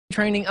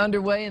Training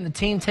underway and the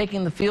team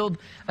taking the field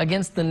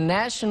against the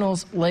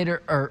Nationals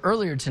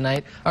earlier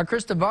tonight. Our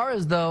Chris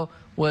Tavares, though,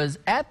 was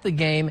at the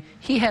game.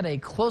 He had a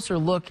closer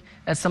look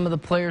at some of the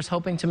players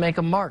hoping to make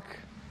a mark.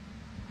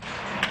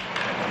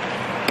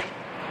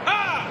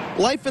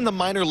 Life in the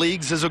minor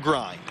leagues is a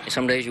grind.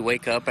 Some days you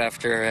wake up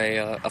after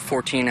a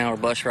 14-hour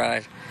bus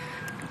ride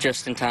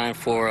just in time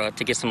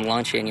to get some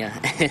lunch in you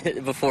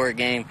before a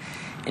game.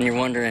 And you're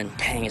wondering,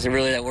 dang, is it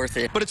really that worth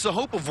it? But it's the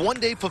hope of one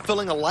day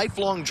fulfilling a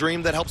lifelong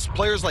dream that helps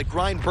players like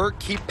Ryan Burke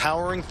keep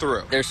powering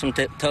through. There's some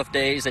tough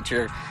days that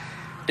you're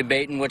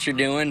debating what you're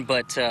doing,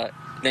 but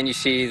then you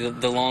see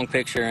the long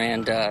picture,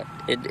 and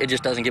it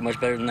just doesn't get much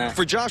better than that.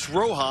 For Josh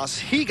Rojas,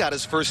 he got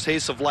his first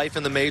taste of life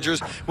in the majors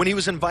when he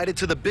was invited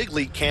to the big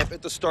league camp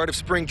at the start of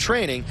spring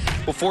training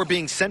before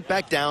being sent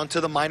back down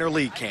to the minor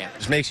league camp. It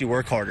just makes you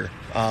work harder.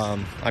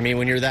 I mean,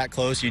 when you're that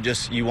close,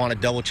 you want to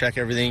double check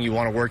everything. You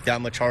want to work that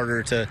much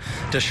harder to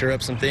shore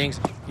up some things.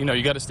 You know,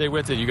 you got to stay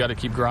with it. You got to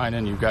keep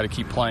grinding. You got to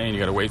keep playing. You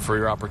got to wait for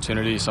your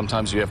opportunity.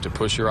 Sometimes you have to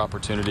push your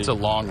opportunity. It's a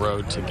long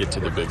road to get to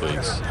the big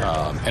leagues.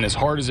 And as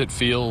hard as it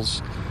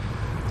feels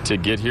to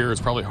get here,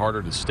 it's probably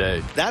harder to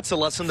stay. That's a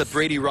lesson that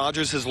Brady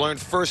Rogers has learned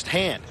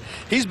firsthand.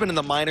 He's been in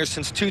the minors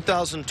since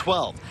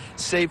 2012,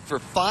 save for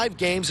 5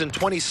 games in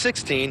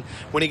 2016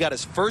 when he got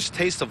his first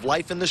taste of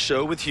life in the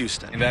show with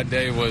Houston. And that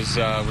day was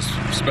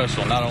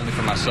special, not only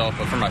for myself,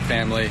 but for my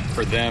family,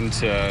 for them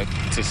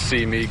to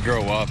see me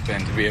grow up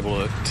and to be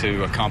able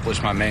to accomplish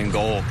my main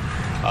goal.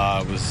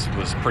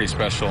 Was pretty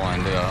special,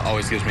 and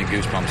always gives me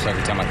goosebumps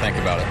every time I think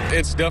about it.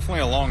 It's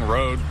definitely a long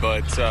road,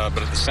 but at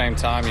the same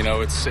time, you know,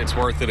 it's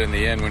worth it in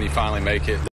the end when you finally make it.